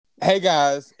Hey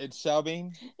guys, it's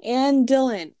Shelby. And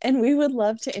Dylan, and we would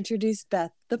love to introduce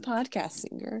Beth, the podcast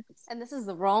singer. And this is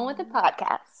the Rolling with It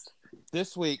podcast.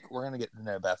 This week we're going to get to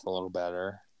know Beth a little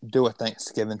better, do a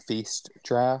Thanksgiving feast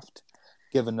draft,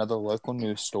 give another local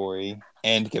news story,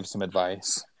 and give some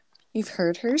advice. You've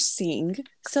heard her sing,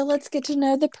 so let's get to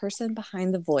know the person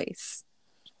behind the voice.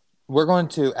 We're going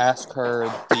to ask her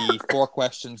the 4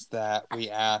 questions that we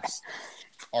asked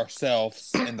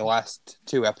ourselves in the last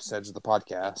 2 episodes of the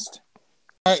podcast.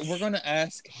 All right, we're going to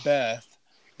ask Beth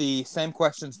the same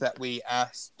questions that we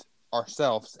asked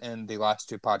ourselves in the last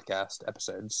 2 podcast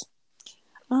episodes.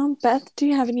 Beth, do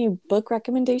you have any book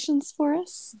recommendations for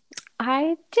us?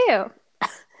 I do.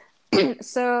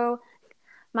 So,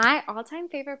 my all-time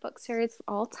favorite book series of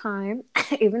all time,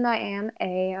 even though I am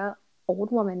a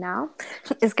old woman now,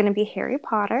 is going to be Harry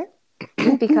Potter.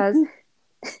 Because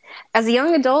as a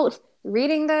young adult,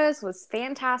 reading those was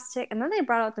fantastic. And then they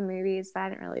brought out the movies, but I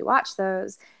didn't really watch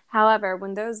those. However,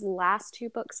 when those last 2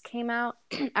 books came out,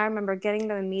 I remember getting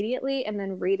them immediately and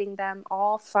then reading them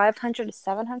all 500 to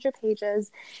 700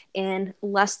 pages in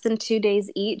less than 2 days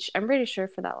each. I'm pretty sure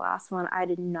for that last one, I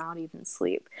did not even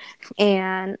sleep.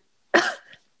 And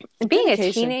being a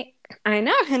teenager, I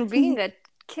know, and being a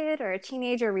kid or a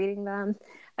teenager reading them,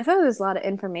 I thought there was a lot of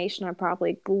information I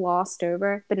probably glossed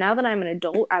over. But now that I'm an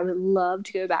adult, I would love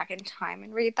to go back in time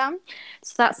and read them.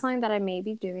 So that's something that I may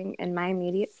be doing in my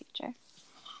immediate future.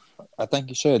 I think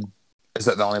you should. Is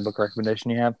that the only book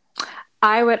recommendation you have?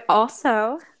 I would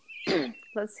also,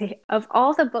 let's see, of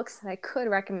all the books that I could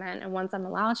recommend and ones I'm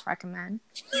allowed to recommend,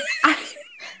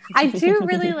 I do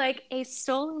really like A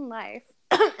Stolen Life.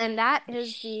 And that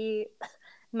is the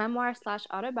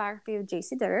memoir/autobiography of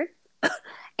J.C. Dillard.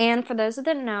 And for those that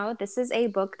didn't know, this is a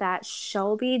book that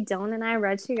Shelby, Dylan, and I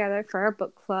read together for our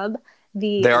book club.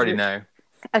 They already know.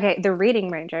 Okay, the Reading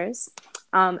Rangers.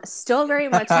 Still very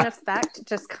much in effect,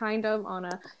 just kind of on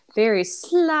a very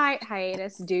slight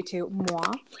hiatus due to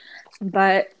moi.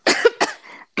 But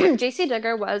J.C.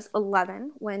 Duggar was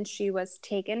 11 when she was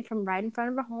taken from right in front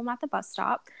of her home at the bus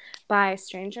stop by a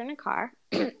stranger in a car.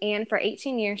 And for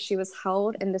 18 years, she was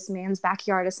held in this man's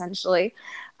backyard, essentially.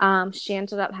 She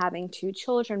ended up having 2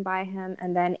 children by him.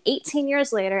 And then 18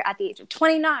 years later, at the age of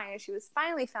 29, she was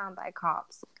finally found by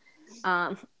cops.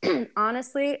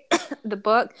 Honestly, the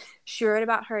book, she wrote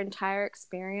about her entire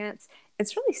experience.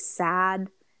 It's really sad.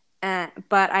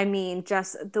 But I mean,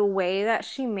 just the way that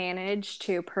she managed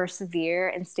to persevere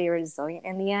and stay resilient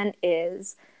in the end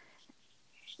is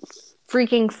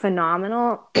freaking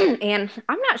phenomenal. And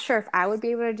I'm not sure if I would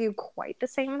be able to do quite the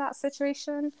same in that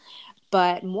situation,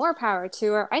 but more power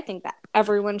to her. I think that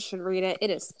everyone should read it. It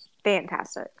is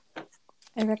fantastic.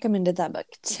 I recommended that book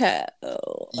too.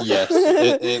 Yes,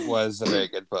 it was a very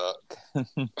good book.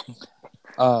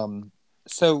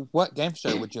 So what game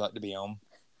show would you like to be on?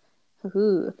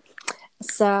 Ooh.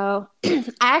 So I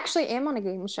actually am on a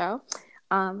game show,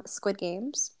 Squid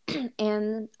Games,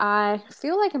 and I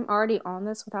feel like I'm already on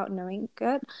this without knowing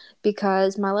it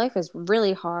because my life is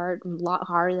really hard, a lot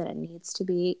harder than it needs to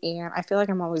be, and I feel like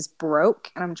I'm always broke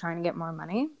and I'm trying to get more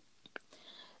money.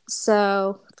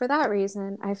 So for that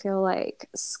reason, I feel like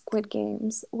Squid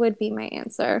Games would be my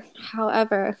answer.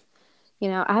 However,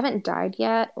 I haven't died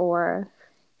yet,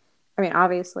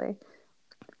 obviously.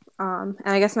 And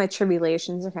I guess my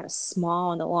tribulations are kind of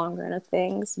small in the long run of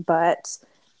things, but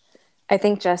I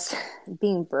think just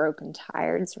being broke and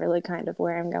tired is really kind of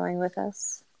where I'm going with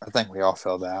this. I think we all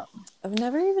feel that. I've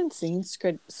never even seen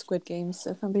Squid Games,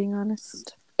 if I'm being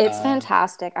honest. It's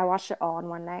fantastic. I watched it all in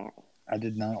one night. I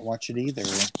did not watch it either.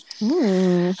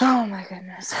 Oh my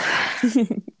goodness.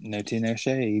 No tea, no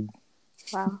shade.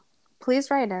 Wow.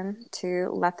 Please write in to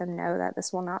let them know that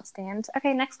this will not stand.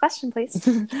 Okay, next question, please.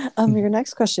 Your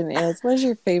next question is, what is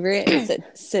your favorite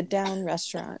sit-down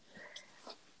restaurant?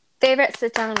 Favorite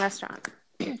sit-down restaurant?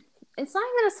 It's not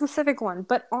even a specific one,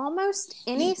 but almost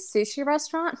any sushi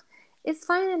restaurant is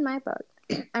fine in my book.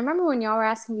 I remember when y'all were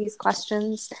asking these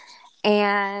questions,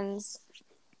 and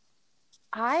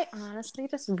I honestly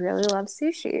just really love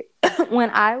sushi. When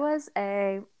I was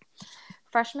a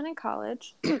freshman in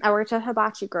college, I worked at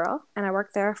Hibachi Grill, and I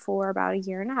worked there for about 1.5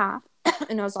 years,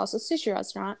 and it was also a sushi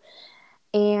restaurant.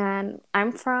 And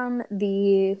I'm from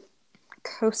the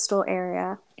coastal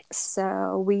area,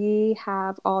 so we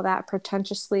have all that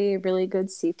pretentiously really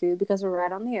good seafood because we're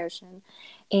right on the ocean.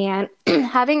 And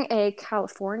having a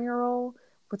California roll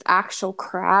with actual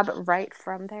crab right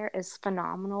from there is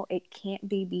phenomenal. It can't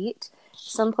be beat.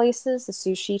 Some places the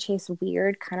sushi tastes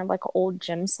weird, kind of like an old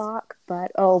gym sock,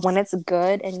 but when it's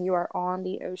good and you are on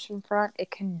the ocean front,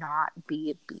 it cannot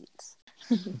be beat.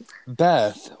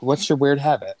 Beth, what's your weird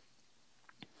habit?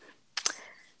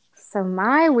 So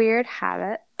my weird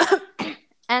habit,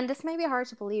 and this may be hard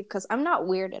to believe because I'm not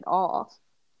weird at all.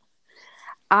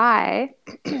 I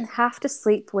have to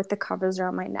sleep with the covers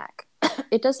around my neck.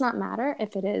 It does not matter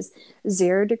if it is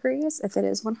 0 degrees, if it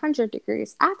is 100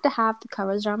 degrees. I have to have the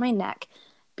covers around my neck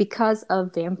because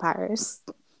of vampires.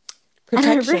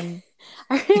 Protection.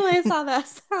 I realize how that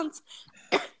sounds.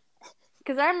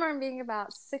 Because I remember being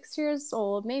about 6 years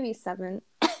old, maybe 7,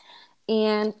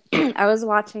 and I was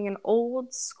watching an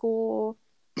old school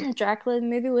Dracula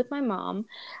movie with my mom.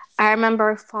 I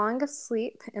remember falling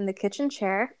asleep in the kitchen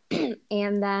chair,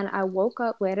 and then I woke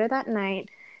up later that night,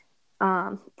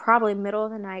 probably middle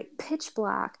of the night, pitch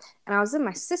black, and I was in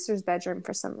my sister's bedroom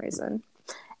for some reason.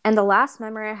 And the last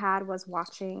memory I had was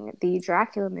watching the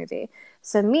Dracula movie.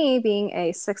 So me being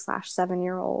a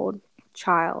 6/7-year-old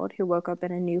child who woke up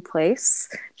in a new place,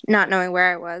 not knowing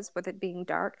where I was, with it being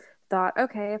dark, thought,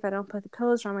 okay, if I don't put the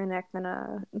pillows around my neck, then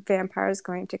a vampire is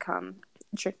going to come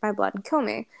drink my blood and kill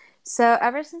me. So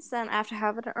ever since then, I have to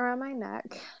have it around my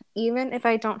neck. Even if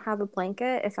I don't have a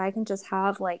blanket, if I can just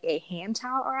have like a hand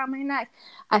towel around my neck,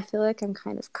 I feel like I'm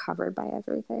kind of covered by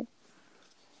everything.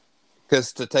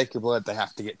 Because to take your blood, they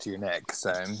have to get to your neck.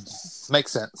 So,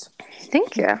 makes sense.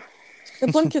 Thank you. The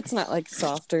blanket's not like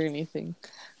soft or anything.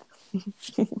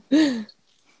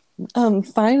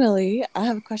 Finally, I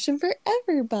have a question for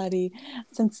everybody.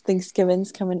 Since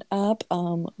Thanksgiving's coming up,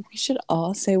 we should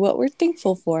all say what we're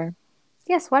thankful for.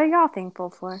 Yes, what are y'all thankful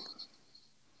for?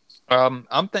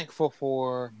 I'm thankful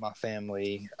for my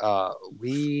family.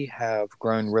 We have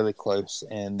grown really close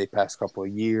in the past couple of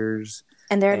years.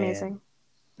 And they're amazing.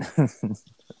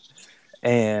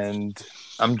 And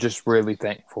I'm just really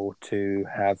thankful to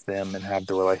have them and have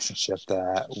the relationship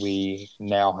that we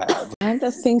now have. I'm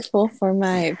thankful for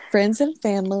my friends and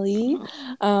family.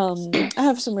 I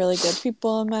have some really good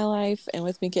people in my life, and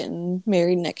with me getting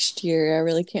married next year, I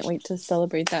really can't wait to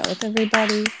celebrate that with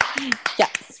everybody.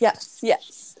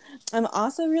 Yes. I'm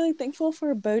also really thankful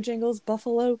for Bojangles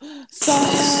buffalo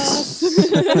sauce.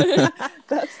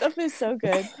 That stuff is so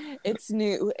good. It's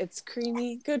new. It's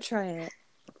creamy. Go try it.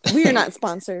 We are not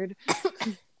sponsored.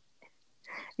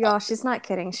 Y'all, she's not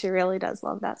kidding. She really does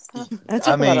love that stuff.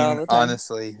 I mean,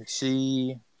 honestly,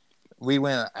 we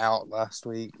went out last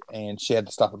week and she had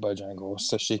to stop at Bojangles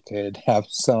so she could have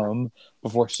some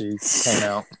before she came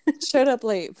out. Showed up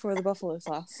late for the buffalo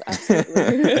sauce.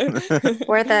 Absolutely.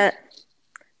 Worth it.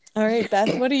 All right,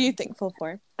 Beth, what are you thankful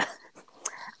for?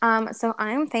 So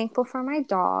I'm thankful for my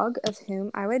dog, of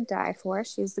whom I would die for.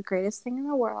 She's the greatest thing in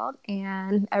the world,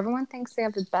 and everyone thinks they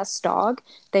have the best dog.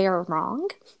 They are wrong.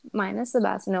 Mine is the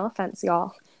best. No offense,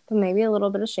 y'all, but maybe a little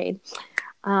bit of shade.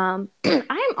 I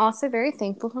am also very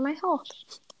thankful for my health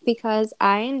because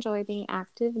I enjoy being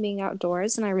active, being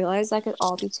outdoors, and I realize that could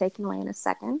all be taken away in a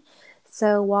second.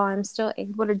 So while I'm still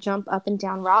able to jump up and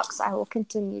down rocks, I will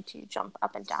continue to jump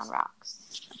up and down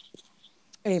rocks.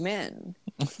 Amen.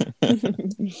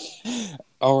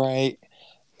 All right.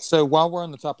 So while we're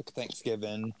on the topic of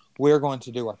Thanksgiving, we're going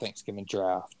to do our Thanksgiving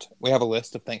draft. We have a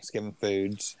list of Thanksgiving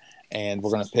foods, and we're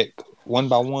going to pick one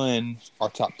by one our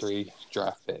top 3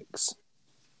 draft picks.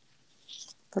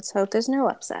 Let's hope there's no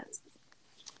upsets.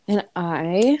 And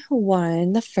I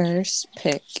won the first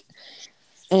pick.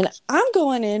 And I'm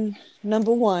going in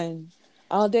number 1.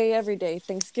 All day, every day.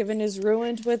 Thanksgiving is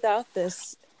ruined without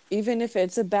this. Even if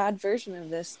it's a bad version of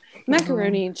this.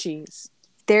 Macaroni and cheese.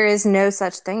 There is no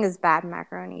such thing as bad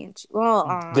macaroni and cheese.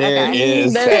 Well, there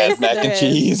is bad mac and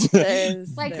cheese.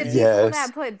 Like the people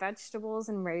that put vegetables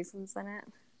and raisins in it.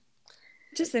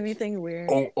 Just anything weird.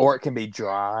 Or it can be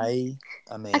dry.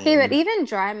 I mean, okay, but even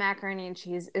dry macaroni and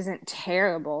cheese isn't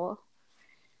terrible.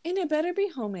 And it better be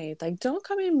homemade. Like, don't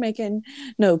come in making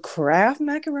no Kraft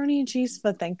macaroni and cheese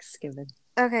for Thanksgiving.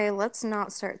 Okay, let's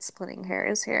not start splitting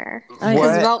hairs here.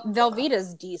 Because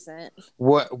Velveeta's decent.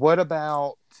 What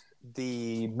about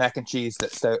the mac and cheese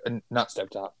that not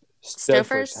Stovetop,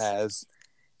 Stouffer's has?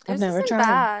 I've never tried.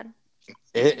 Bad.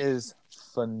 It is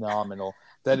phenomenal.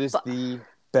 That is the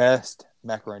best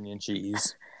macaroni and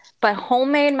cheese. But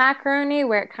homemade macaroni,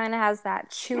 where it kind of has that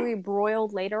chewy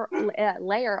broiled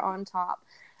layer on top.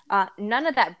 None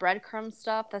of that breadcrumb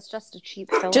stuff. That's just a cheap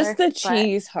filler. Just the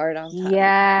cheese hard on top.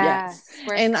 Yes.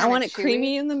 And I want it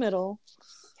creamy in the middle.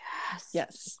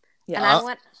 Yes. And I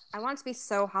want it to be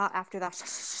so hot after that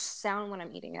sound when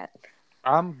I'm eating it.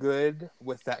 I'm good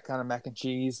with that kind of mac and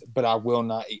cheese, but I will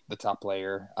not eat the top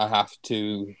layer. I have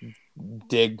to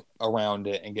dig around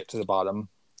it and get to the bottom.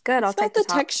 Good, I'll take the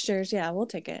top. Textures. Yeah, we'll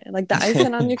take it. Like the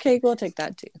icing on your cake, we'll take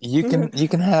that too. You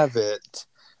can have it.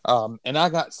 And I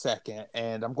got second,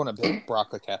 and I'm going to pick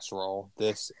broccoli casserole.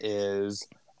 This is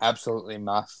absolutely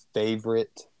my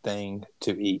favorite thing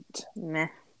to eat. Meh.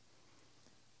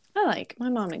 My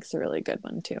mom makes a really good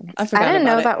one too. I I forgot didn't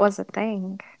know about it. that was a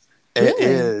thing. It Really?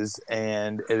 is,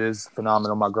 and it is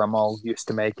phenomenal. My grandma used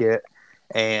to make it,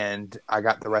 and I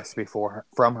got the recipe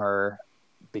from her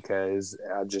because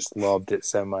I just loved it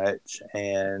so much.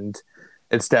 And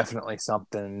it's definitely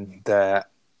something that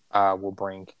I will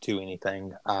bring to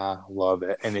anything. I love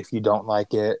it. And if you don't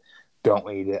like it, don't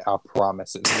eat it. I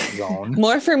promise it's getting gone.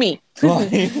 More for me.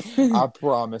 I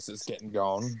promise it's getting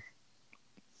gone.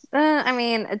 I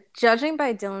mean, judging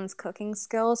by Dylan's cooking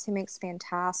skills, he makes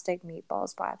fantastic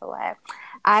meatballs, by the way.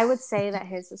 I would say that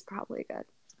his is probably good.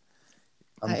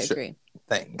 I'm I sure. agree.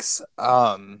 Thanks.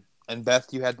 And Beth,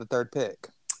 you had the third pick.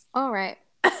 All right.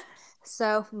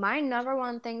 So, my number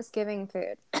one Thanksgiving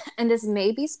food, and this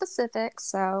may be specific,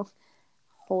 so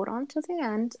hold on to the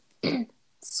end,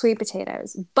 sweet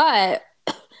potatoes. But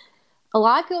a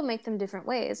lot of people make them different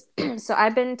ways. So,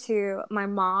 I've been to my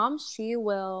mom, she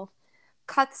will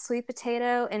cut the sweet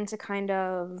potato into kind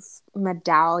of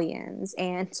medallions,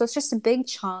 and so it's just a big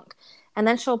chunk, and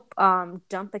then she'll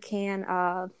dump a can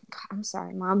of I'm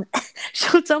sorry, Mom.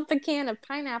 She'll dump a can of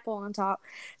pineapple on top,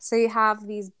 so you have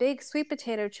these big sweet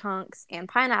potato chunks and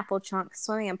pineapple chunks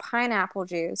swimming in pineapple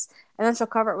juice, and then she'll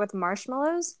cover it with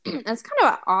marshmallows. And it's kind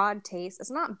of an odd taste.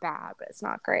 It's not bad, but it's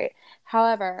not great.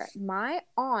 However, my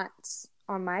aunt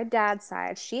on my dad's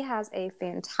side, she has a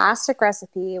fantastic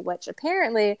recipe, which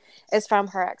apparently is from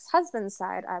her ex-husband's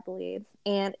side, I believe.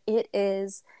 And it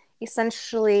is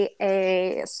essentially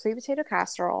a sweet potato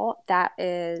casserole that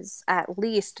is at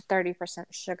least 30%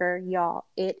 sugar. Y'all,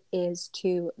 it is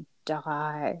to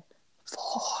die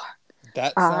for.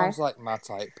 That sounds like my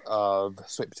type of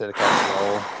sweet potato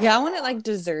casserole. Yeah, I want it like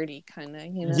desserty kind of,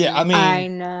 you know. Yeah, I mean, I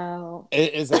know.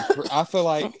 it is I feel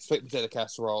like sweet potato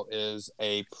casserole is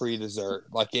a pre-dessert.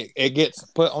 Like it gets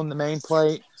put on the main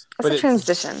plate, but It's a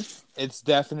transition. It's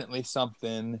definitely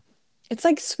something. It's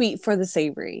like sweet for the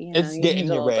savory. You know? It's getting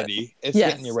need a you little bit. ready. It's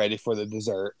Yes. getting you ready for the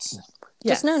desserts.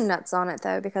 Just Yes. no nuts on it,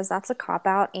 though, because that's a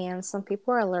cop-out, and some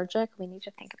people are allergic. We need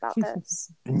to think about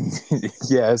this.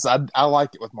 Yes, I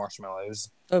like it with marshmallows.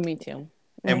 Oh, me too.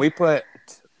 And we put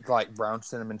like brown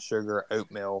cinnamon sugar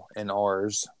oatmeal in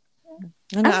ours.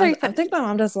 I know, I I think my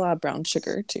mom does a lot of brown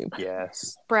sugar too.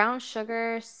 Yes. Brown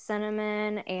sugar,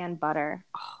 cinnamon, and butter.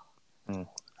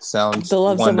 Sounds The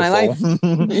loves of my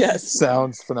wonderful. Yes.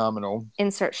 Sounds phenomenal.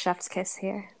 Insert chef's kiss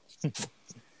here. All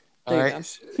There you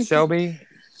right, Shelby.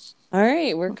 All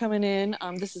right, we're coming in.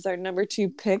 This is our number 2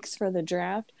 picks for the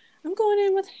draft. I'm going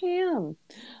in with ham.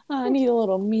 I need a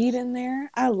little meat in there.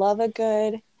 I love a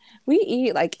good. We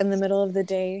eat like in the middle of the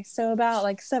day, so about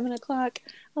like 7 o'clock.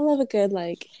 I love a good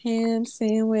like ham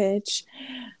sandwich.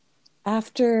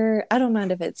 After, I don't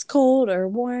mind if it's cold or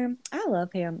warm. I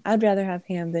love ham. I'd rather have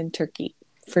ham than turkey,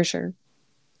 for sure.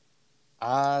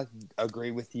 I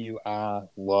agree with you. I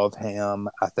love ham.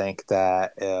 I think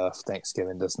that if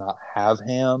Thanksgiving does not have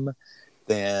ham,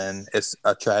 then it's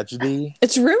a tragedy.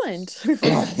 It's ruined.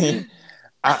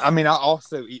 I mean, I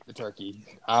also eat the turkey.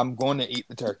 I'm going to eat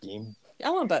the turkey.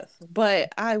 I want both,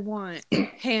 but I want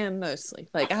ham mostly.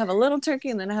 Like I have a little turkey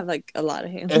and then I have like a lot of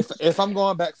ham. If I'm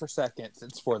going back for seconds,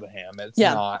 it's for the ham. It's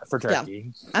not for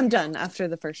turkey. Yeah. I'm done after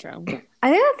the first round.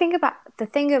 I think the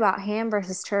thing about ham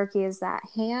versus turkey is that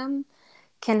ham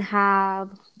can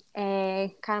have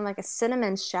a kind of like a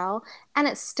cinnamon shell, and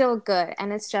it's still good.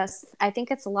 And it's just, I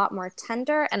think it's a lot more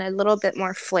tender and a little bit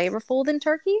more flavorful than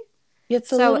turkey.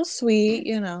 It's a little sweet,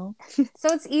 you know. So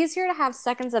it's easier to have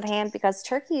seconds of ham because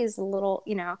turkey is a little,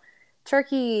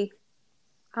 turkey,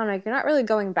 I don't know, you're not really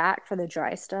going back for the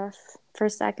dry stuff for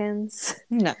seconds.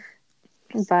 No.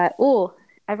 But,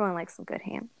 everyone likes some good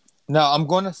ham. No, I'm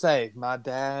going to say my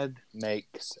dad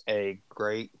makes a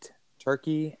great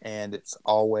turkey, and it's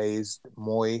always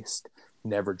moist,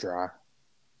 never dry.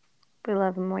 We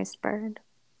love a moist bird.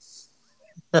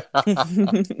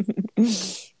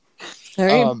 All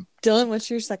right, Dylan, what's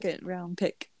your second round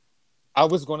pick? I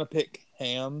was going to pick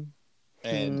ham,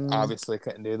 and obviously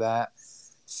couldn't do that.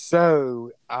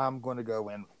 So I'm going to go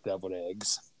in with deviled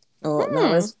eggs. Oh,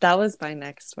 that was my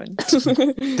next one.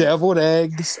 Deviled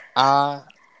eggs.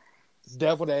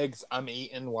 Deviled eggs I'm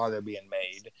eating while they're being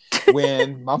made.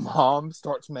 When my mom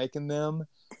starts making them,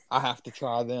 I have to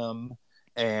try them.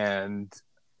 And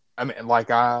I mean,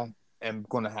 like, I am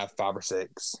going to have 5 or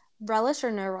 6. Relish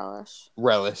or no relish?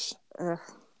 Relish. Ugh.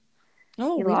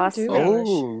 Oh, You we lost don't do me. relish.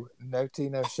 Oh, no tea,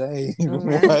 no shade. Oh,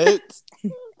 What?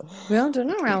 We don't do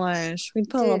no relish. We'd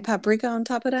put a little Dude. paprika on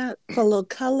top of that for a little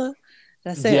color.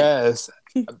 That's it. Yes.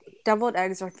 Deviled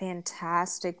eggs are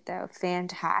fantastic, though.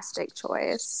 Fantastic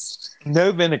choice.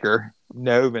 No vinegar.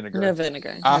 No vinegar. No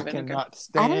vinegar. No I vinegar. cannot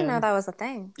stand. I didn't know that was a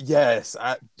thing. Yes,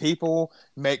 people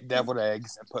make deviled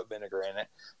eggs and put vinegar in it.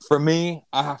 For me,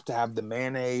 I have to have the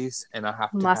mayonnaise and I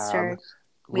have to Mustard. have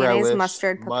Mayonnaise, relish,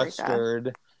 mustard, paprika.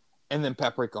 mustard, and then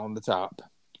paprika on the top.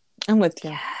 I'm with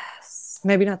you. Yes.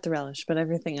 Maybe not the relish, but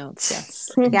everything else, yes.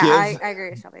 Yeah, I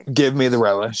agree with Shelby. Give me the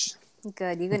relish.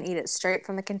 Good. You can eat it straight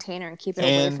from the container and keep it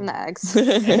away from the eggs.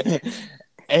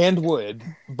 And wood,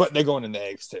 but they're going in the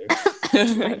eggs too.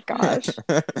 Oh my gosh.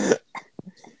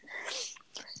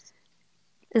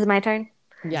 Is it my turn?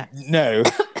 Yeah. No.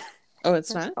 Oh,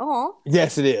 it's not? Oh.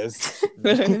 Yes, it is.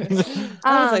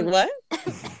 I was like,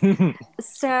 what?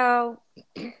 So,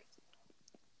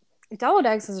 deviled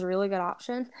eggs is a really good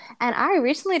option. And I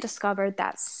recently discovered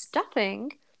that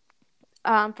stuffing,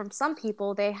 from some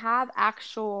people, they have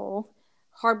actual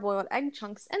hard-boiled egg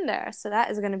chunks in there. So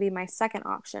that is going to be my second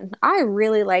option. I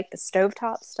really like the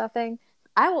stovetop stuffing.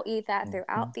 I will eat that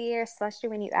throughout the year, especially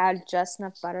when you add just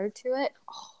enough butter to it.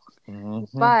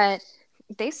 But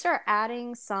they start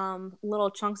adding some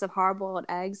little chunks of hard-boiled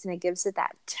eggs, and it gives it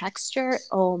that texture.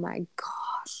 Oh my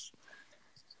gosh.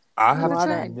 I have Love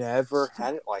it. never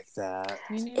had it like that.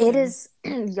 It is,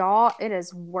 y'all, it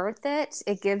is worth it.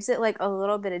 It gives it like a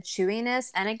little bit of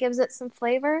chewiness, and it gives it some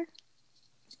flavor.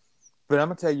 But I'm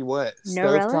going to tell you what, No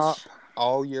stovetop relish?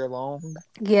 all year long,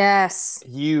 Yes.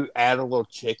 you add a little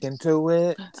chicken to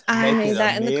it. I make made it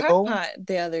that a in the meal. crock pot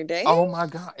the other day. Oh my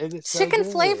God, it is so Chicken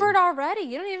good. flavored already.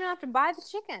 You don't even have to buy the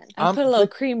chicken. I put a little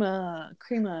cream of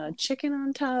chicken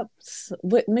on top,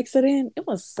 mix it in. It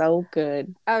was so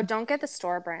good. Oh, don't get the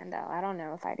store brand though. I don't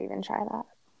know if I'd even try that.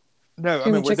 No, I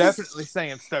Cream mean, of we're chicken? definitely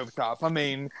saying stovetop. I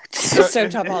mean,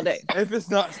 Stovetop all day. If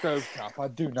it's not stovetop, I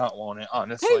do not want it,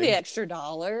 honestly. Pay the extra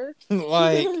 $1.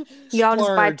 Like, Y'all just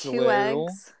buy splurge a 2 little.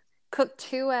 eggs, cook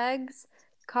 2 eggs,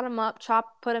 cut them up,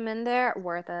 put them in there.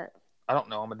 Worth it. I don't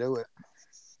know. I'm gonna do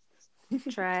it.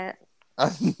 Try it.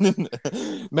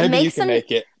 Maybe you can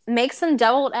make it. Make some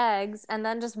deviled eggs, and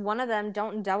then just one of them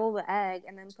don't double the egg,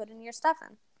 and then put in your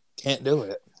stuffing. Can't do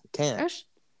it. Can't.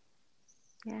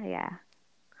 Yeah.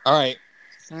 All right.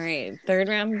 All right, third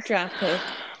round draft pick.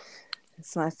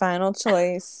 It's my final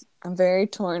choice. I'm very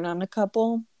torn on a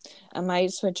couple. I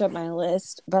might switch up my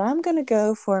list, but I'm gonna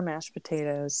go for mashed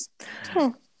potatoes.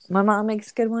 My mom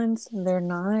makes good ones. They're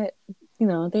not, they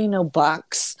ain't no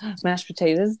box mashed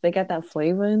potatoes. They got that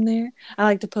flavor in there. I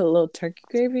like to put a little turkey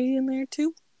gravy in there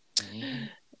too,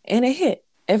 and it hit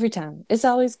every time. It's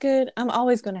always good. I'm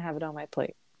always gonna have it on my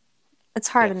plate. It's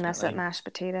hard to mess up mashed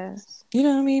potatoes. You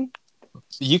know what I mean?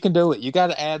 You can do it. You got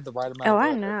to add the right amount. Oh, of I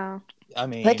butter. know. I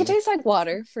mean, Like it tastes like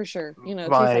water for sure. It tastes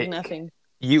like nothing.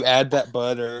 You add that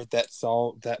butter, that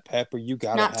salt, that pepper. You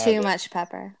got to Not have too it. much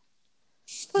pepper.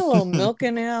 Put a little milk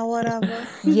in there or whatever.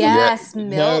 Yes, Yeah,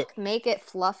 milk. Make it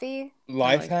fluffy.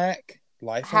 Life hack.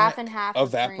 Half and half. of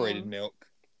Evaporated cream. milk.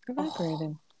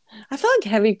 Evaporated. I feel like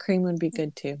heavy cream would be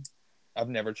good too. I've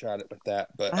never tried it with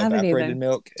that, but I haven't evaporated either.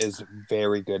 milk is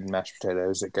very good in mashed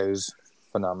potatoes. It goes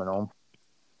phenomenal.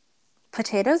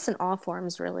 Potatoes in all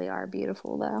forms really are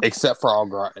beautiful, though. Except for au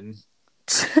gratin.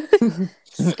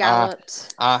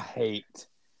 Scalloped. I hate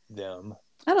them.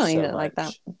 I don't eat so it like that.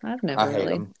 much. I've never I hate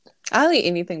really. them. I'll eat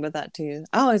anything but that too.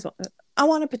 I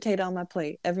want a potato on my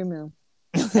plate every meal.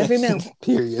 Every meal.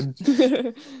 Period.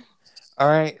 All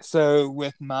right. So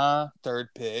with my third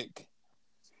pick,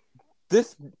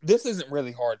 this isn't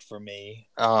really hard for me.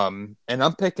 And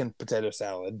I'm picking potato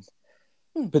salad.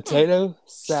 Potato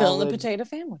salad. Still in the potato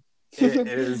family. It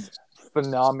is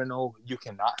phenomenal. You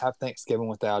cannot have Thanksgiving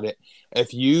without it.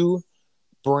 If you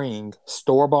bring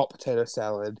store-bought potato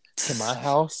salad to my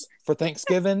house for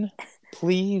Thanksgiving,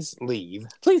 please leave.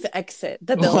 Please exit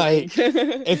the building.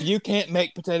 If you can't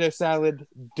make potato salad,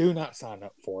 do not sign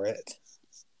up for it.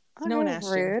 No one asked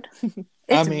you. Rude.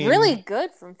 It's mean- really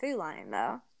good from Food Lion,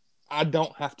 though. I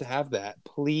don't have to have that.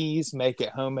 Please make it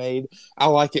homemade. I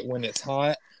like it when it's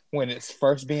hot, when it's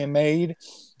first being made,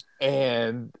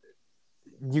 and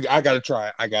I gotta try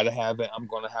it. I gotta have it. I'm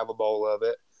gonna have a bowl of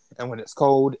it. And when it's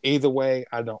cold, either way,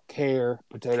 I don't care.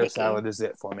 Potato salad is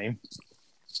it for me.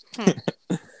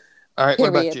 All right, what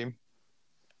about you?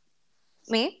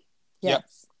 Me?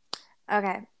 Yes.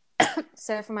 Okay.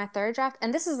 So for my third draft,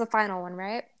 and this is the final one,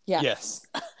 right? Yes.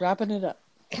 Wrapping it up.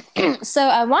 So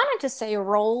I wanted to say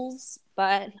rolls,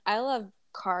 but I love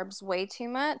carbs way too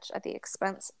much at the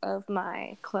expense of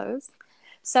my clothes.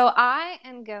 So I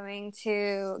am going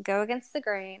to go against the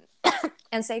grain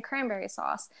and say cranberry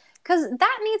sauce, because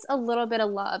that needs a little bit of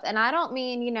love. And I don't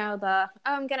mean,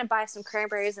 I'm going to buy some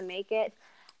cranberries and make it.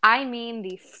 I mean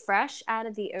the fresh out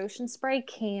of the Ocean Spray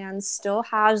can still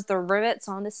has the rivets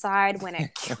on the side when it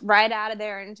right out of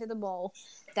there into the bowl.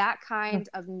 that kind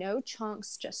of no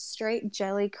chunks, just straight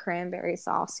jelly cranberry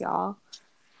sauce, y'all.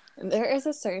 There is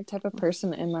a certain type of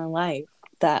person in my life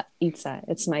that eats that.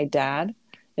 It's my dad.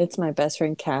 It's my best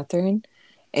friend Catherine,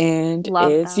 and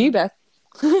Love it's them. you, Beth.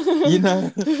 You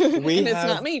know, and it's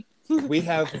not me. We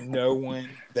have no one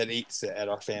that eats it at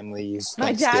our family's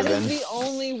My dad Thanksgiving. is the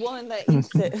only one that eats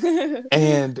it.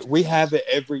 And we have it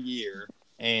every year,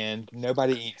 and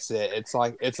nobody eats it.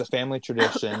 It's a family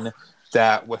tradition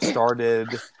that was started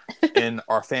in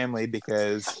our family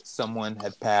because someone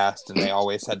had passed, and they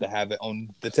always had to have it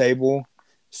on the table.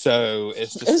 So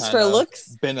it's just It's kind for of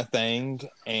looks. been a thing,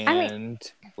 and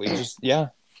we just yeah.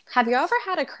 Have you ever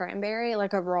had a cranberry,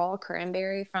 like a raw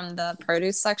cranberry from the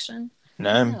produce section?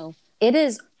 No. It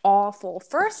is awful.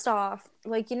 First off,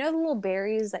 like, you know the little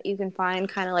berries that you can find,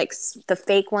 kind of like the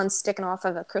fake ones sticking off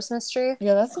of a Christmas tree?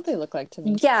 Yeah, that's what they look like to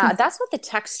me. Yeah, that's what the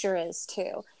texture is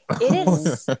too.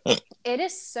 It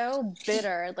is so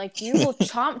bitter. Like, you will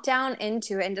chomp down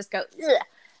into it and just go, ugh.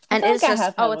 And it's just,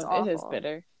 it's awful. It is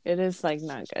bitter. It is like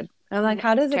not good. I'm like,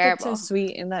 how does it get so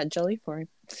sweet in that jelly form?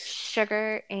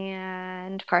 Sugar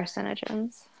and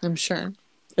carcinogens. I'm sure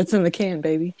it's in the can,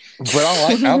 baby. But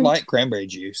I like cranberry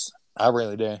juice. I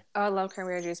really do. Oh, I love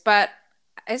cranberry juice, but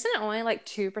isn't it only like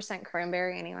 2%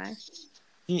 cranberry anyway?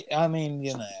 Yeah, I mean,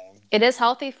 you know, it is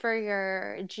healthy for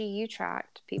your GU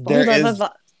tract, people.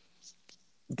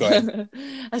 Go ahead.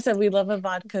 I said we love a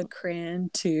vodka cran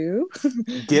too.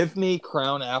 Give me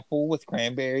Crown Apple with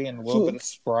cranberry and a little bit of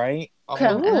Sprite.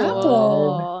 Crown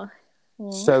Apple.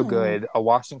 So good. A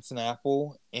Washington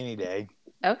apple any day.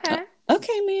 Okay.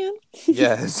 Okay, man.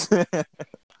 Yes.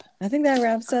 I think that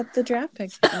wraps up the draft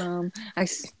pick. I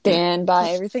stand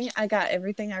by everything. I got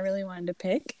everything I really wanted to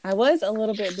pick. I was a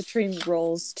little bit between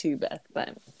roles too, Beth,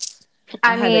 but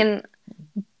I mean,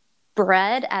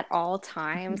 bread at all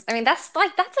times. I mean, that's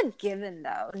a given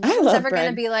though. No one's ever going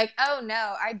to be like, oh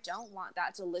no, I don't want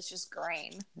that delicious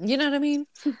grain. You know what I mean?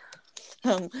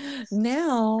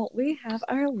 Now we have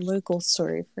our local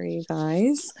story for you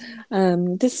guys.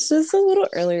 This was a little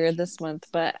earlier this month,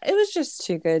 but it was just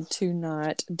too good to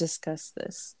not discuss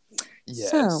this.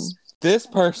 Yes. So, this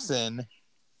person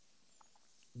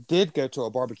did go to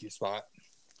a barbecue spot.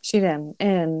 She did.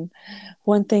 And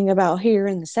one thing about here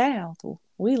in the South,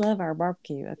 we love our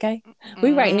barbecue, okay?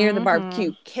 We right near the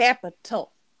barbecue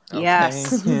capital. Okay.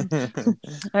 Yes. All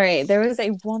right. There was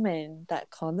a woman that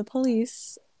called the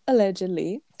police,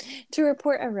 allegedly, to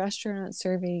report a restaurant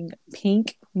serving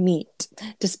pink meat,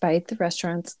 despite the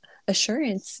restaurant's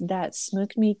assurance that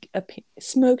smoked meat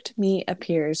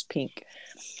appears pink.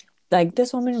 Like,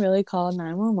 this woman really called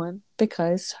 911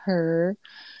 because her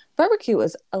barbecue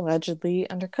was allegedly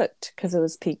undercooked because it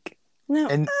was pink. Now,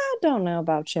 I don't know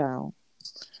about y'all.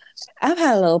 I've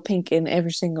had a little pink in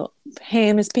every single...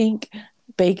 Ham is pink,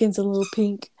 bacon's a little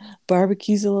pink,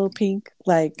 barbecue's a little pink.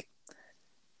 Like,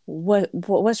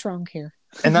 what's wrong here?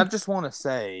 And I just want to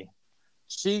say,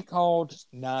 she called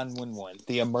 911,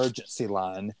 the emergency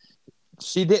line.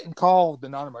 She didn't call the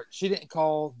non-emergency. She didn't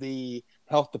call the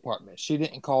health department. She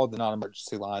didn't call the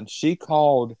non-emergency line. She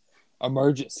called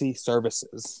emergency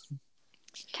services.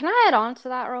 Can I add on to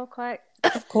that real quick?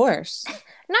 Of course.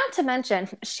 Not to mention,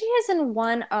 she is in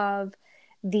one of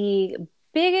the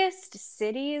biggest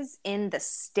cities in the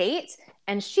state,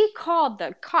 and she called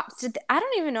the cops. I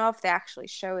don't even know if they actually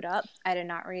showed up. I did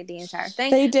not read the entire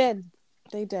thing. They did.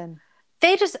 They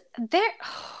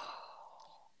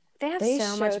have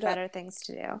so much better things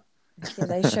to do. Yeah,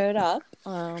 they showed up,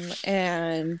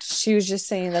 and she was just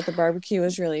saying that the barbecue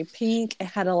was really pink. It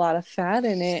had a lot of fat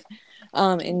in it,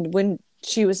 and when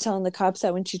she was telling the cops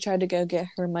that when she tried to go get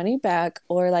her money back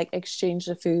or like exchange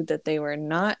the food, that they were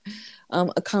not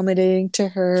accommodating to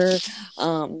her,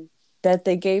 that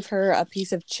they gave her a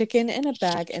piece of chicken in a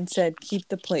bag and said, keep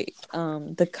the plate.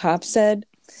 The cops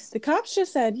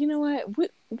just said, you know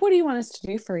what do you want us to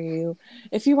do for you?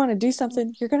 If you want to do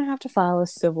something, you're going to have to file a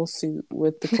civil suit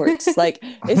with the courts. Like,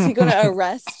 is he going to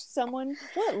arrest someone?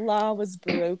 What law was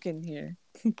broken here?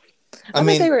 I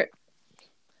mean,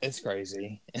 it's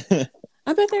crazy.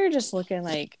 I bet they were just looking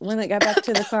like, when they got back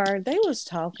to the car, they was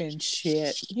talking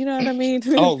shit. You know what I mean?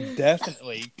 Oh,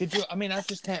 definitely. I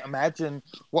just can't imagine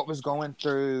what was going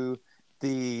through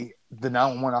the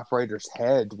 911 operator's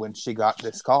head when she got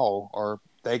this call, or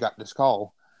they got this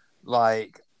call.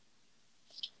 Like,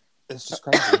 it's just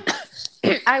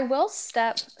crazy. I will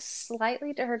step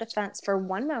slightly to her defense for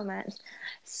one moment.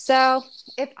 So,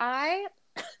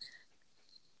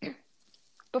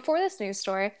 before this news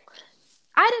story,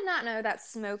 I did not know that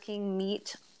smoking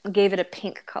meat gave it a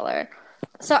pink color.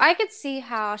 So I could see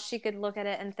how she could look at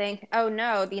it and think, oh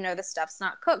no, this stuff's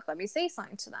not cooked. Let me say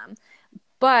something to them.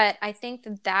 But I think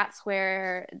that that's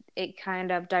where it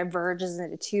kind of diverges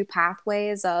into two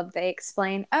pathways of they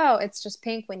explain, oh, it's just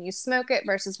pink when you smoke it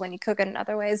versus when you cook it in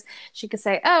other ways. She could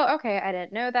say, oh, okay, I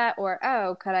didn't know that. Or,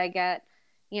 oh, could I get,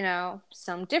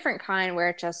 some different kind where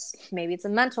it just, maybe it's a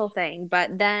mental thing.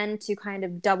 But then to kind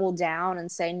of double down and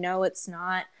say, no, it's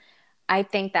not. I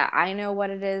think that I know what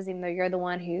it is, even though you're the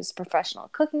one who's professional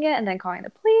at cooking it and then calling the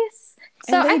police.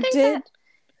 So And I think that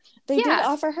they did yeah.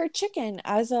 offer her chicken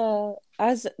as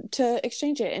to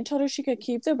exchange it and told her she could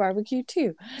keep the barbecue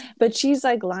too. But she's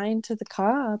like lying to the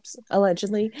cops,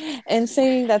 allegedly, and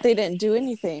saying that they didn't do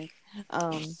anything.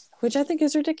 Which I think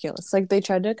is ridiculous. Like, they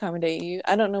tried to accommodate you.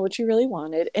 I don't know what you really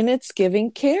wanted. And it's giving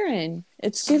Karen.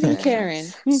 It's giving Karen.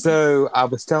 So I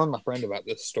was telling my friend about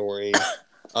this story.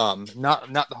 Not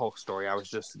the whole story. I was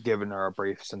just giving her a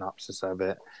brief synopsis of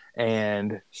it.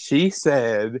 And she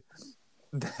said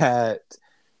that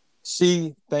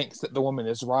she thinks that the woman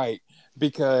is right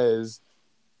because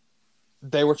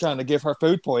they were trying to give her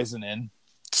food poisoning.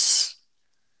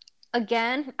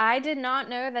 Again, I did not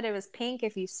know that it was pink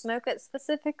if you smoke it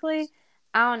specifically.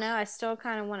 I don't know. I still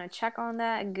kind of want to check on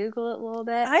that and Google it a little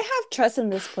bit. I have trust in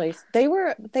this place. They've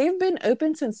been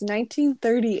open since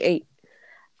 1938.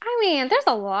 I mean, there's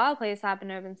a lot of places that have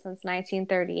been open since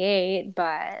 1938,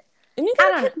 but and you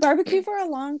gotta cook barbecue for a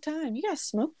long time. You gotta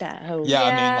smoke that hoe. Yeah,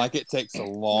 I mean, like, it takes a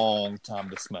long time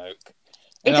to smoke.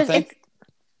 And it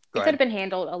could have been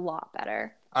handled a lot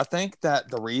better. I think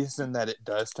that the reason that it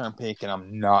does turn pink, and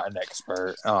I'm not an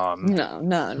expert,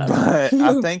 no, but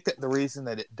I think that the reason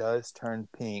that it does turn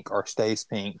pink or stays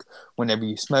pink whenever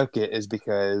you smoke it is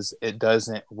because it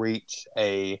doesn't reach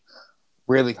a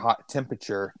really hot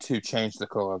temperature to change the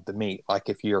color of the meat. Like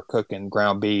if you're cooking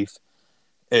ground beef,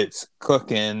 it's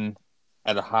cooking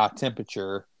at a high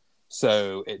temperature,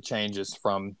 so it changes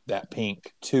from that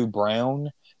pink to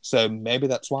brown. So maybe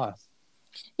that's why.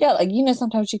 Yeah, like,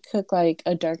 sometimes you cook like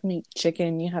a dark meat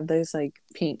chicken, you have those like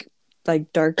pink,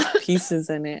 like dark pieces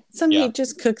in it. Some meat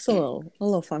just cooks a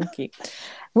little funky.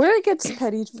 Where it gets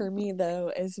petty for me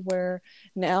though is where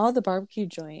now the barbecue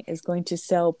joint is going to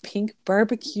sell pink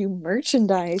barbecue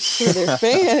merchandise for their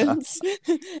fans.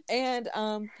 And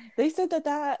they said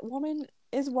that woman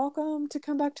is welcome to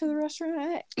come back to the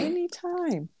restaurant at any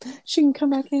time. She can come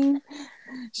back in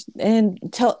and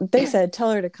tell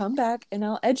her to come back and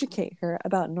I'll educate her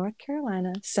about North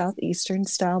Carolina Southeastern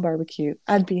style barbecue.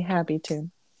 I'd be happy to.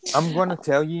 I'm going to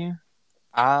tell you,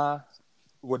 I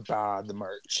would buy the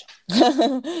merch.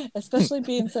 Especially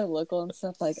being so local and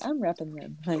stuff. Like, I'm repping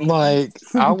them, honey. Like,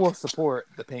 I will support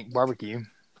the pink barbecue.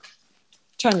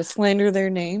 Trying to slander their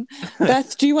name.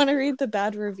 Beth, do you want to read the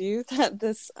bad review that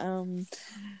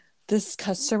this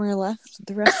customer left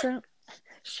the restaurant?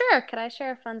 Sure. Could I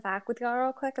share a fun fact with y'all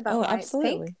real quick about why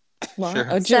absolutely. It's pink? Well, sure.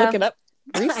 Did you look it up?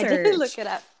 Research. I did look it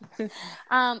up.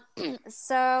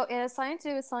 So it has something to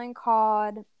do with something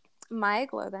called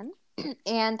myoglobin,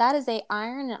 and that is a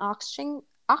iron and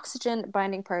oxygen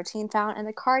binding protein found in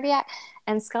the cardiac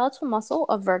and skeletal muscle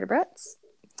of vertebrates.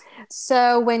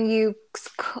 So when you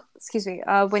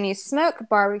smoke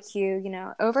barbecue,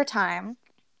 over time,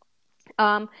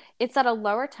 it's at a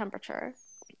lower temperature.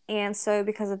 And so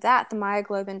because of that, the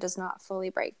myoglobin does not fully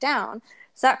break down.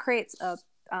 So that creates a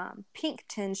pink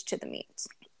tinge to the meat.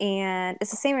 And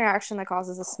it's the same reaction that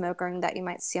causes a smokering that you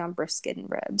might see on brisket and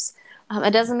ribs.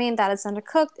 It doesn't mean that it's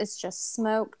undercooked. It's just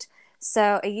smoked.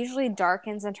 So it usually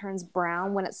darkens and turns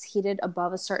brown when it's heated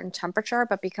above a certain temperature.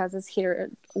 But because it's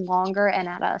heated longer and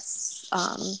at a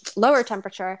lower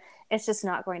temperature, it's just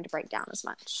not going to break down as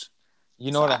much.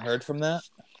 You know what I heard from that?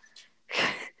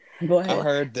 Go ahead. I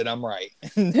heard that I'm right.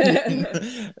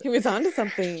 He was onto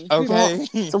something. Okay. Well,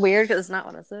 it's weird because it's not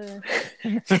what I said.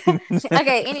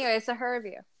 Okay, anyway, so her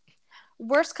review.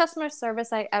 Worst customer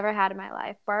service I ever had in my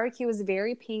life. Barbecue was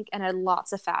very pink and had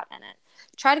lots of fat in it.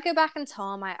 Try to go back and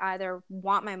tell them I either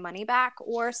want my money back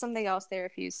or something else they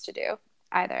refused to do.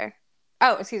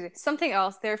 Something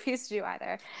else they refused to do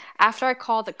either. After I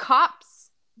called the cops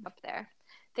up there,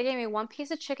 they gave me one piece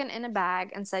of chicken in a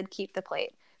bag and said, keep the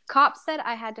plate. Cops said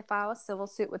I had to file a civil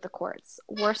suit with the courts.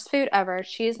 Worst food ever.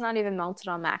 Cheese not even melted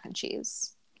on mac and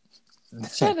cheese.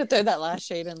 She had to throw that last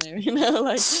shade in there,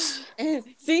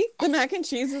 see, the mac and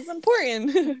cheese is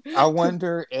important. I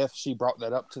wonder if she brought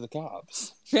that up to the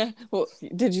cops. Yeah. Well,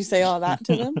 did you say all that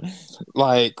to them?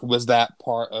 Like, was that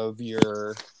part of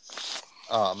your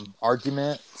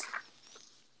argument?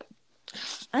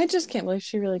 I just can't believe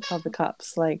she really called the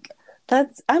cops. Like,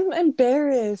 I'm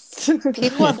embarrassed.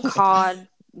 People have called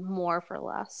more for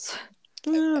less.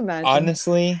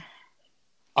 Honestly,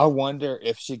 I wonder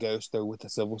if she goes through with a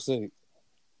civil suit.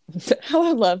 I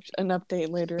would love an update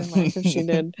later in life if she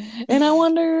did. And I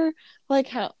wonder, like,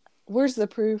 where's the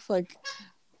proof? Like,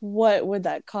 what would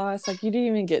that cost? Like, you didn't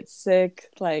even get sick.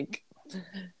 Like,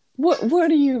 what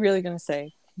are you really going to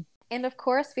say? And of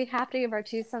course, we have to give our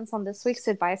 2 cents on this week's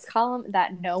advice column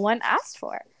that no one asked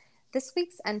for. This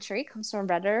week's entry comes from a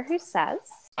Redditor who says,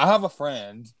 I have a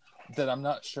friend that I'm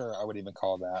not sure I would even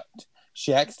call that.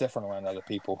 She acts different around other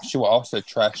people. She will also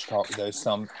trash talk those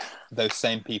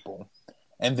same people,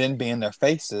 and then be in their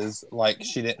faces like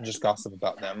she didn't just gossip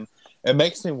about them. It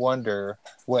makes me wonder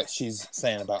what she's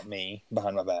saying about me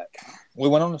behind my back. We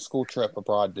went on a school trip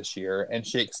abroad this year, and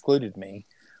she excluded me,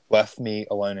 left me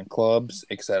alone in clubs,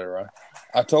 etc.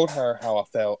 I told her how I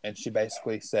felt, and she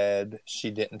basically said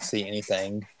she didn't see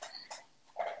anything,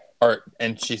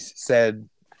 and she said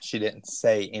she didn't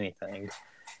say anything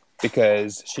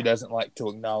because she doesn't like to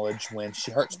acknowledge when she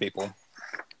hurts people.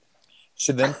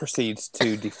 She then proceeds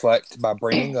to deflect by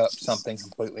bringing up something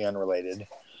completely unrelated.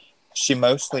 She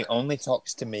mostly only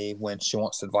talks to me when she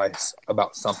wants advice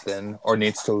about something or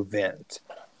needs to vent,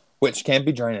 which can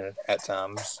be draining at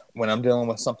times. When I'm dealing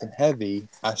with something heavy,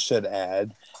 I should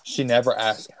add, she never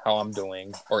asks how I'm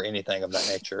doing or anything of that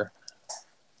nature.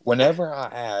 Whenever I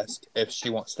ask if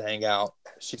she wants to hang out,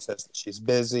 she says that she's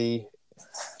busy.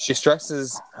 She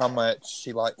stresses how much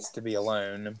she likes to be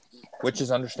alone, which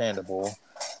is understandable,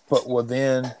 but will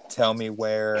then tell me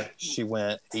where she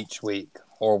went each week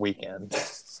or weekend.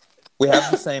 We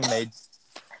have the same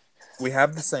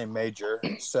major,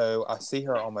 so I see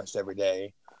her almost every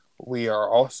day. We are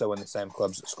also in the same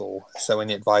clubs at school, so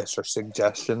any advice or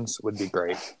suggestions would be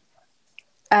great.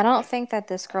 I don't think that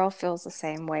this girl feels the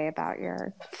same way about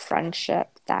your friendship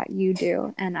that you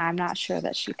do, and I'm not sure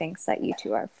that she thinks that you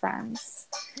two are friends.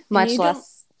 Much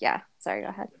less, yeah. Sorry, go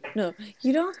ahead. No,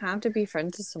 you don't have to be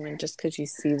friends with someone just because you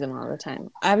see them all the time.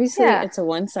 Obviously, Yeah. it's a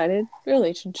one-sided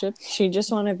relationship. She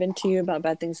just want to vent to you about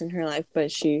bad things in her life,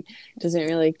 but she doesn't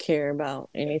really care about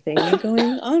anything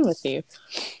going on with you.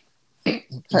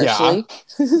 Partially.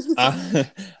 Yeah,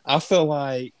 I feel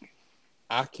like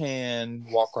I can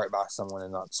walk right by someone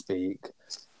and not speak.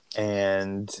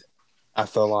 And I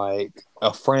feel like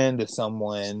a friend is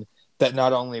someone that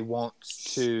not only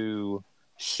wants to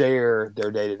share their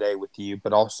day to day with you,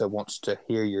 but also wants to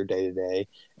hear your day to day.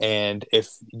 And if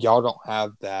y'all don't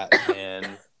have that,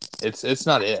 then it's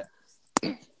not it.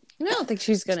 I don't think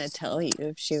she's gonna tell you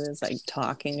if she was like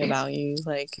talking about you.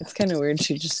 Like, it's kind of weird.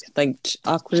 She just like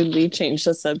awkwardly changed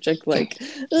the subject. Like,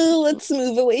 oh, let's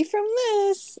move away from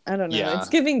this. I don't know. Yeah. It's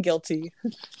giving guilty.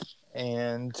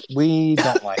 And we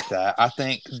don't like that. I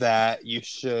think that you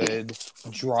should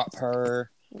drop her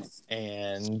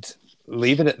and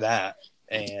leave it at that.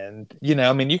 And,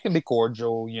 I mean, you can be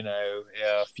cordial,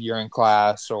 if you're in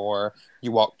class or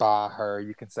you walk by her,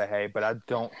 you can say, hey, but I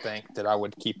don't think that I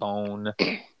would keep on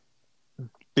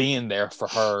being there for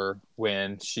her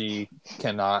when she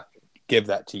cannot give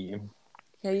that to you.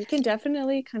 Yeah, you can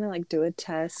definitely kind of like do a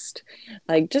test.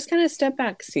 Like, just kind of step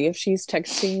back, see if she's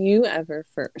texting you ever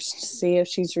first. See if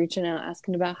she's reaching out,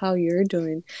 asking about how you're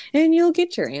doing, and you'll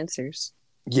get your answers.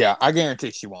 Yeah, I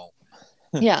guarantee she won't.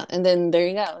 Yeah, and then there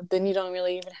you go. Then you don't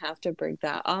really even have to break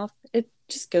that off. It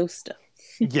just goes stuff.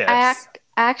 Yes.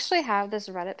 I actually have this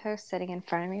Reddit post sitting in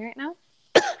front of me right now.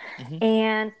 Mm-hmm.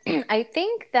 And I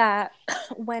think that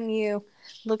when you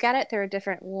look at it through a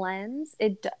different lens,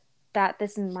 that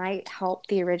this might help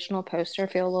the original poster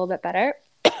feel a little bit better.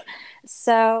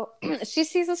 So she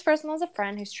sees this person as a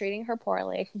friend who's treating her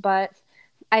poorly, but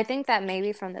I think that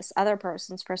maybe from this other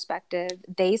person's perspective,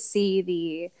 they see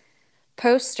the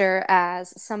poster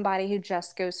as somebody who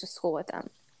just goes to school with them.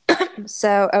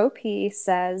 So OP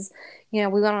says, we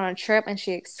went on a trip and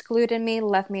she excluded me,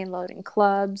 left me in loading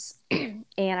clubs, and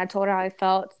I told her how I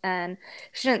felt, and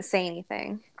she didn't say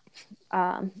anything.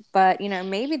 But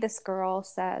maybe this girl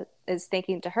is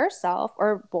thinking to herself,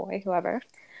 or boy, whoever,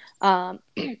 I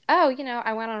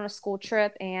went on a school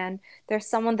trip and there's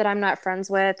someone that I'm not friends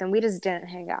with and we just didn't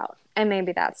hang out, and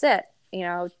maybe that's it.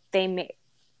 They may,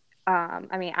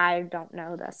 I don't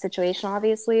know the situation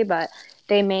obviously, but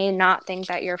they may not think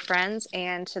that you're friends,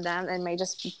 and to them it may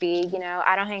just be,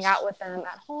 I don't hang out with them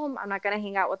at home, I'm not going to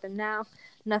hang out with them now,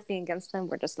 nothing against them,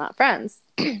 we're just not friends.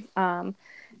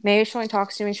 Maybe she only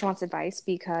talks to me, she wants advice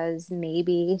because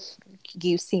maybe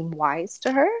you seem wise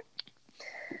to her.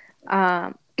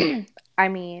 I don't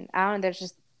know,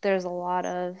 there's a lot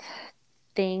of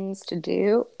things to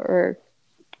do, or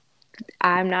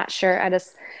I'm not sure.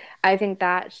 I think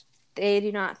that they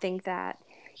do not think that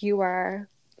you are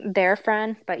their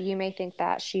friend, but you may think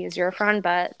that she is your friend,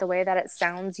 but the way that it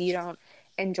sounds, you don't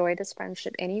enjoy this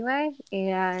friendship anyway.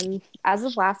 And as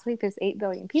of last week, there's 8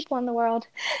 billion people in the world.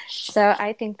 So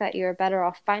I think that you're better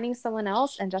off finding someone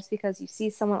else. And just because you see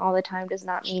someone all the time does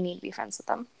not mean you need to be friends with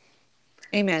them.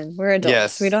 Amen. We're adults.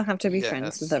 Yes. We don't have to be Yes.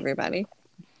 friends with everybody.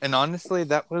 And honestly,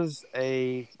 that was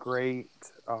a great,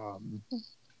 I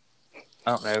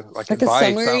don't know, like a advice.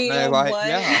 summary I don't know, of like, what,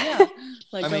 yeah.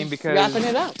 Like I mean, because wrapping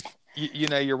it up. You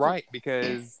know, you're right,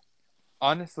 because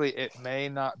honestly, it may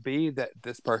not be that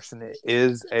this person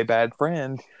is a bad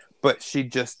friend, but she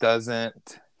just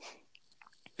doesn't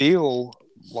feel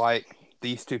like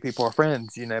these two people are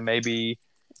friends. You know, maybe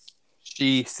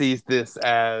she sees this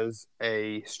as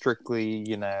a strictly,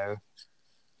 you know,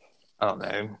 I don't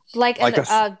know, Like a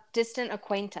a distant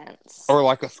acquaintance. or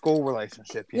like a school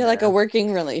relationship. You Yeah, know? like a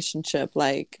working relationship,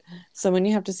 like someone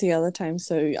you have to see all the time.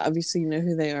 So obviously you know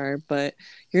who they are, but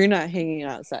you're not hanging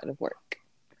outside of work.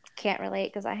 Can't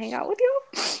relate because I hang out with you.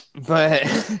 But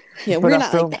Yeah, but we're I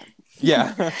not feel, like that.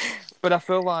 Yeah, but I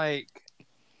feel like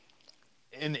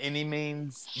in any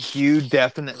means you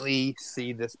definitely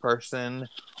see this person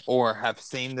or have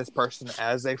seen this person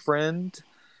as a friend,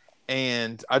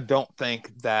 and I don't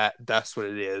think that that's what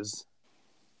it is.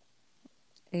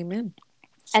 Amen.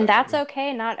 And that's So,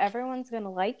 okay. Not everyone's going to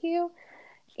like you.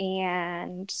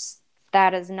 And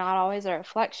that is not always a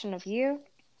reflection of you.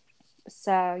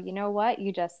 So, you know what?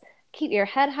 You just keep your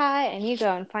head high and you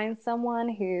go and find someone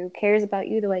who cares about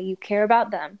you the way you care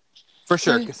about them. for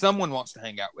sure, because someone wants to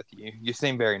hang out with you. You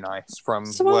seem very nice from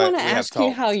Someone what want we to have ask you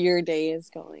talked. how your day is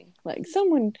going. Like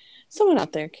someone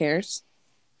out there cares.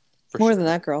 For More sure. than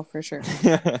that girl, for sure.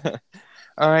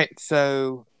 All right,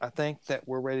 so I think that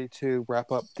we're ready to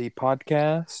wrap up the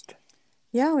podcast.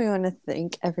 Yeah, we want to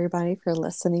thank everybody for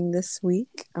listening this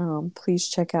week. Please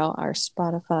check out our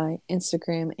Spotify,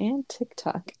 Instagram, and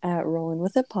TikTok at Rolling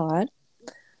With It Pod.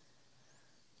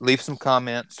 Leave some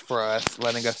comments for us,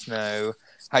 letting us know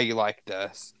how you liked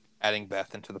us adding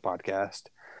Beth into the podcast.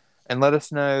 And let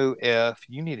us know if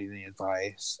you need any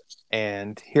advice.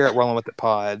 And here at Rolling With It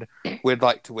Pod, we'd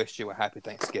like to wish you a happy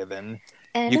Thanksgiving.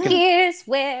 And You can- here's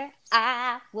where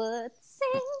I would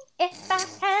sing if I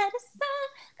had a song.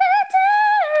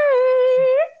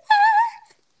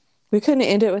 We couldn't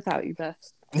end it without you,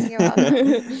 Beth. You're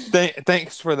welcome.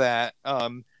 Thanks for that.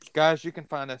 Guys, you can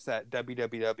find us at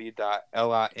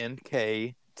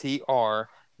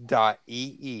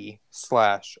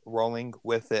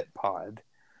www.linktr.ee/rollingwithitpod.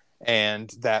 And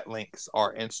that links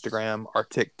our Instagram, our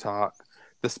TikTok,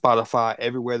 the Spotify,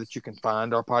 everywhere that you can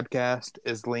find our podcast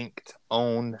is linked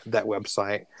on that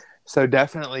website. So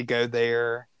definitely go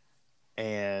there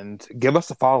and give us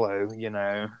a follow, you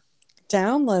know.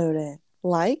 Download it,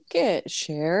 like it,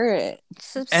 share it, And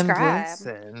Subscribe.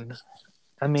 listen.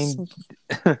 I mean,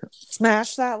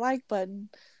 smash that like button.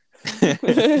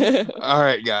 all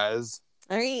right, guys.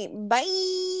 All right,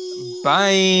 bye.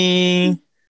 Bye.